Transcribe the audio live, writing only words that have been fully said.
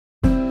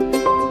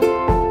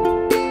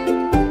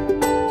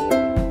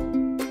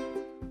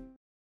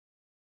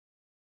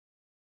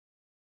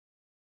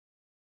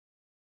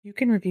You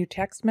can review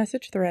text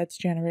message threads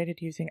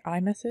generated using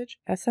iMessage,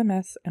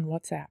 SMS, and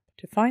WhatsApp.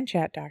 To find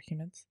chat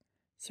documents,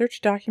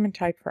 search document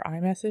type for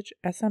iMessage,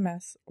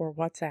 SMS, or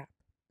WhatsApp.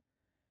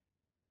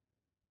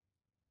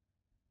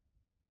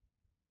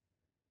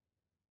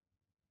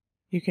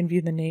 You can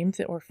view the names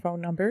or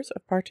phone numbers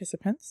of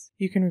participants.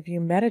 You can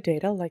review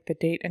metadata like the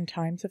date and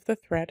times of the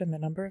thread and the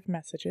number of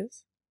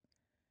messages.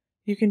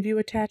 You can view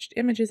attached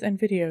images and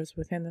videos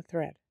within the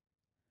thread.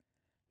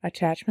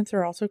 Attachments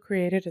are also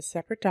created as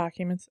separate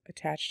documents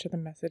attached to the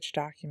message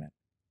document.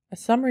 A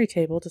summary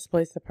table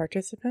displays the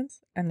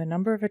participants and the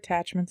number of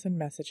attachments and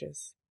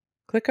messages.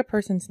 Click a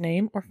person's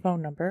name or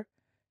phone number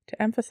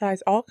to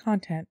emphasize all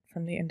content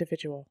from the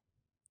individual.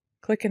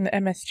 Click in the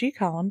MSG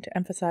column to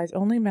emphasize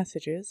only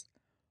messages,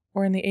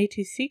 or in the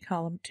ATC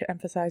column to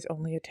emphasize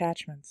only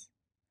attachments.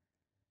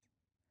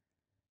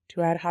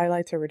 To add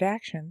highlights or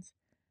redactions,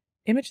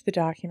 image the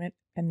document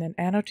and then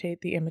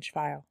annotate the image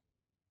file.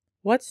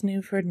 What's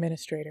new for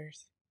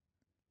administrators?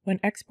 When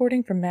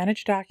exporting from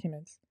Managed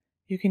Documents,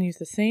 you can use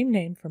the same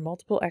name for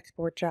multiple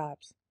export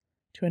jobs.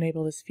 To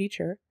enable this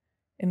feature,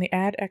 in the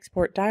Add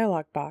Export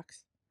dialog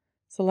box,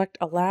 select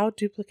Allow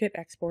Duplicate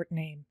Export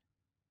Name.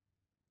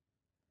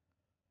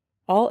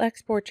 All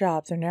export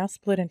jobs are now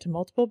split into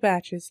multiple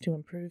batches to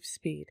improve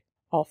speed.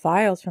 All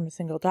files from a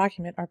single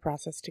document are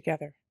processed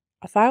together.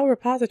 A file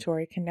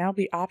repository can now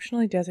be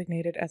optionally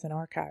designated as an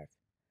archive.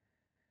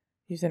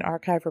 Use an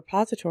archive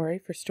repository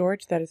for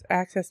storage that is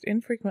accessed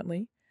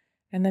infrequently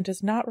and that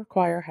does not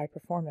require high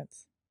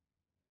performance.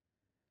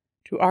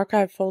 To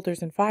archive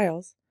folders and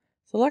files,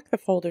 select the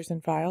folders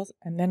and files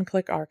and then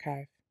click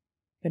Archive.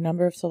 The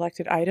number of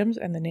selected items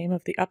and the name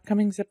of the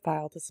upcoming zip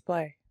file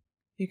display.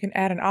 You can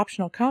add an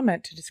optional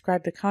comment to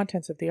describe the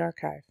contents of the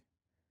archive.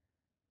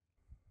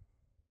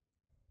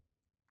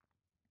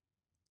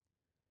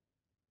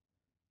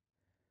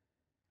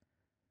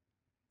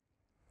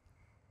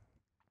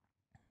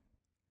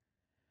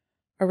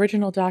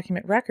 Original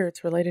document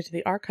records related to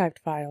the archived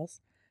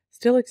files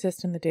still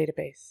exist in the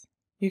database.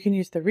 You can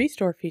use the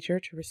Restore feature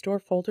to restore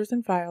folders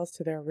and files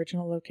to their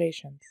original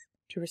locations.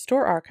 To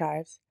restore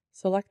archives,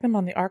 select them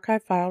on the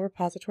Archive File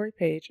Repository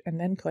page and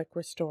then click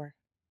Restore.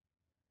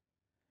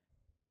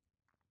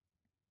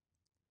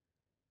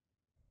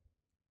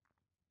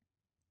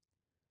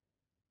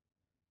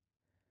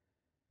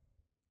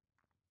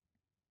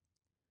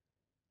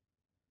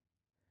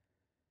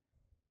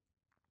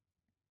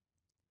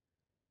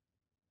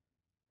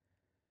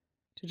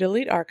 To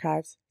delete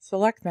archives,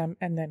 select them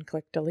and then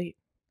click Delete.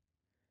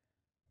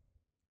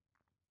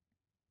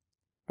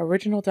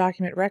 Original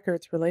document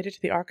records related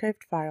to the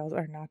archived files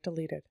are not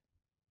deleted.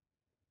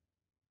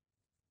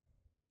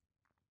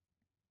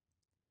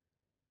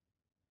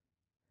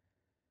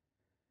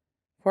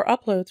 For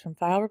uploads from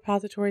file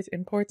repositories,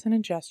 imports, and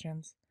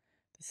ingestions,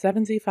 the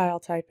 7Z file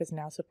type is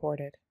now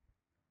supported.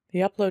 The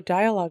Upload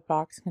dialog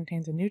box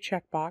contains a new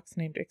checkbox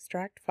named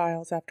Extract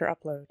Files After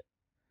Upload.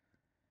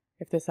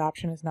 If this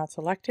option is not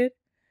selected,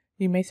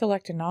 you may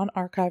select a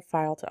non-archive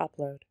file to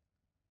upload.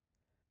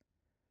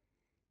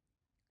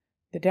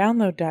 The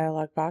Download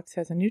dialog box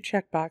has a new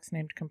checkbox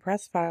named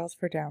Compress Files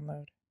for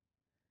Download.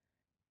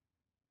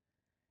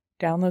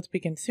 Downloads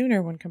begin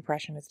sooner when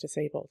compression is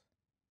disabled.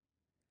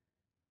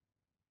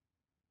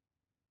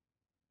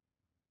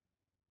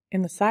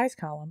 In the Size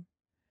column,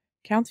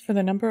 counts for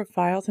the number of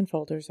files and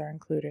folders are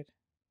included.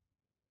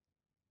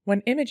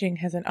 When imaging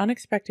has an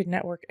unexpected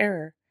network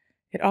error,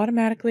 it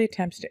automatically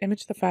attempts to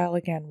image the file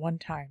again one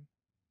time.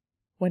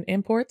 When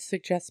imports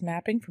suggest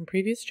mapping from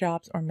previous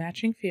jobs or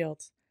matching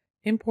fields,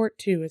 Import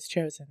To is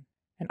chosen.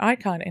 An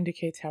icon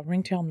indicates how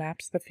Ringtail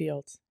maps the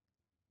fields.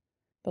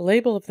 The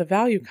label of the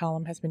Value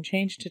column has been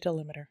changed to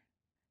Delimiter.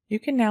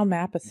 You can now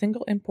map a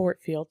single import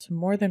field to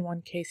more than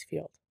one case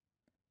field.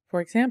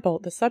 For example,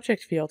 the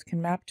Subject field can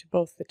map to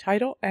both the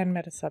title and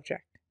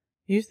meta-subject.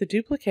 Use the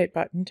Duplicate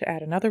button to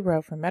add another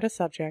row for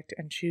meta-subject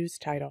and choose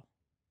Title.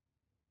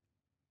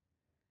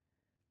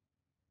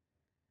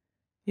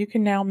 You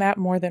can now map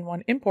more than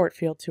one import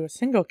field to a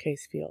single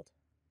case field.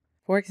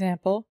 For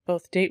example,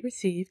 both Date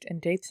Received and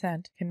Date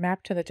Sent can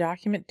map to the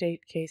Document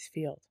Date case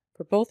field.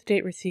 For both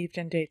Date Received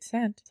and Date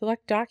Sent,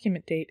 select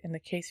Document Date in the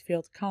Case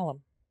Field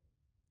column.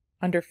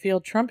 Under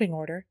Field Trumping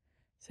Order,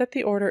 set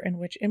the order in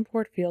which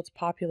import fields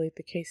populate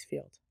the case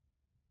field.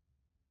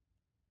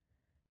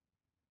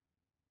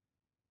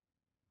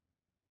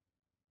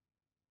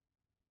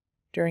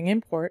 During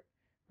import,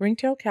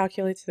 Ringtail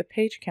calculates the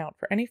page count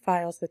for any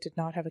files that did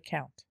not have a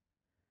count.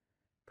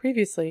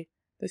 Previously,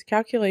 this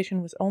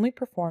calculation was only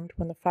performed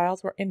when the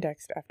files were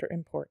indexed after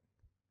import.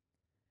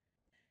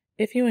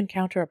 If you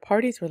encounter a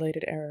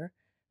parties-related error,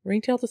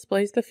 Ringtail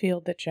displays the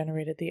field that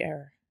generated the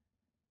error.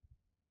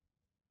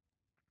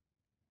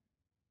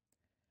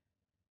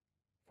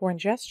 For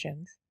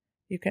ingestions,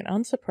 you can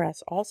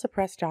unsuppress all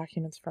suppressed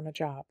documents from a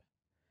job.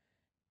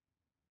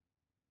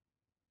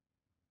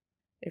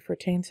 If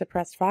Retain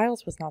Suppressed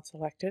Files was not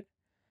selected,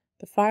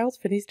 the files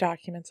for these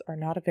documents are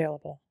not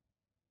available.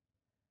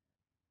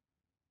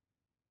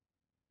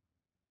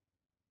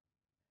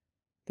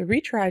 The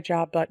Retry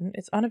Job button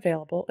is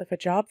unavailable if a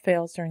job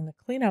fails during the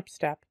cleanup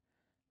step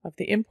of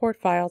the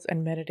import files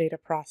and metadata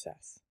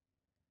process.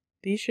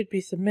 These should be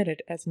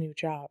submitted as new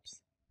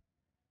jobs.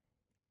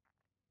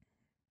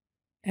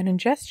 An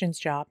Ingestions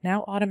job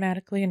now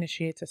automatically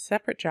initiates a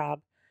separate job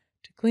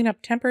to clean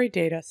up temporary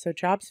data so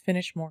jobs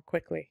finish more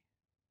quickly.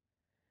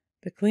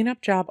 The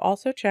cleanup job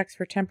also checks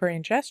for temporary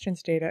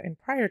ingestions data in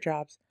prior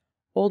jobs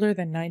older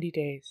than 90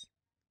 days.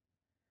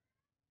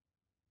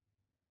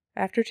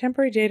 After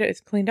temporary data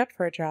is cleaned up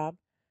for a job,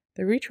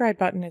 the Retry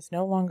button is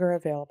no longer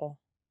available.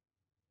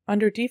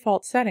 Under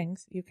Default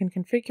Settings, you can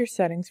configure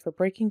settings for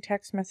breaking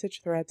text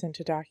message threads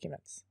into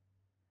documents.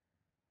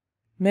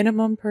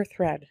 Minimum per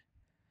thread.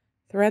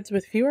 Threads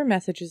with fewer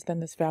messages than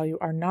this value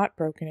are not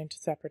broken into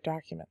separate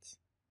documents.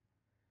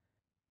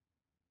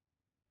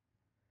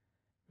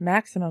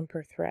 Maximum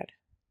per thread.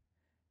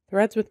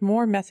 Threads with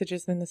more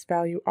messages than this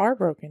value are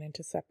broken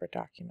into separate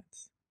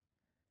documents.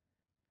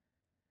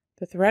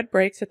 The thread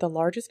breaks at the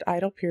largest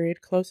idle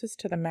period closest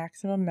to the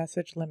maximum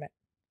message limit.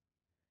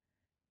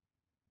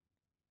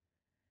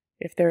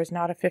 If there is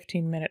not a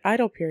 15-minute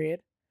idle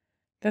period,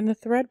 then the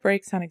thread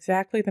breaks on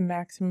exactly the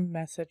maximum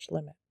message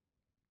limit.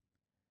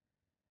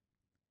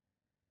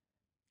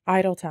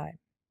 Idle time.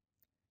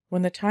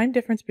 When the time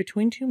difference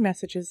between two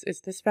messages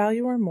is this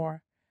value or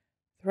more,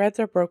 threads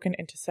are broken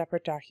into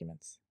separate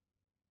documents.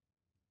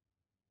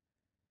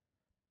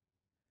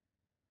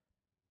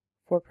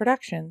 For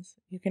productions,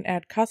 you can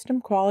add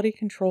custom quality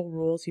control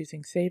rules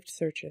using saved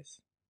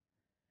searches.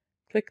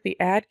 Click the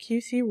Add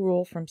QC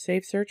Rule from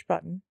Save Search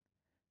button,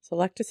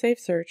 select a save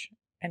search,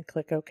 and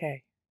click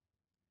OK.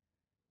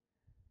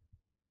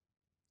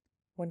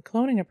 When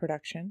cloning a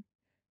production,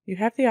 you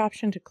have the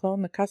option to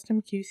clone the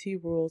custom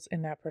QC rules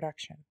in that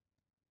production.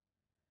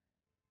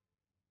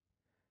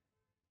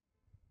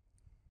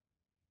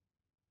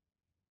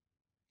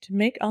 To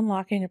make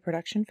unlocking a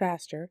production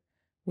faster,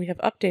 we have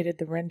updated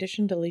the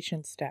rendition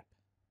deletion step.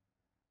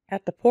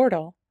 At the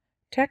portal,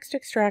 text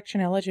extraction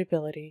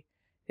eligibility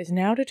is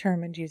now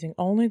determined using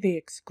only the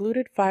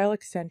Excluded File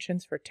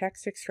Extensions for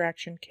Text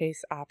Extraction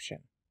case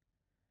option.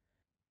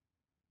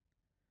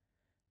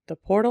 The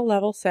portal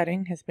level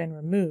setting has been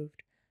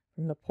removed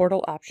from the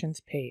Portal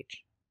Options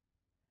page.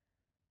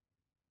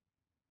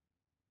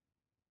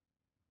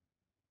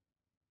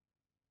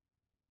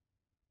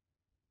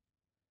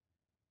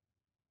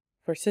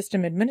 For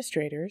system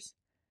administrators,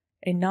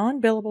 a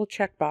non-billable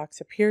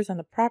checkbox appears on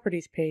the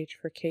Properties page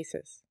for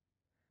cases.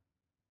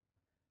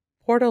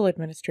 Portal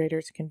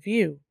administrators can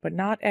view but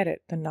not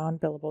edit the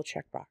non-billable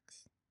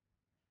checkbox.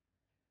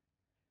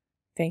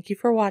 Thank you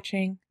for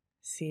watching.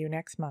 See you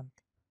next month.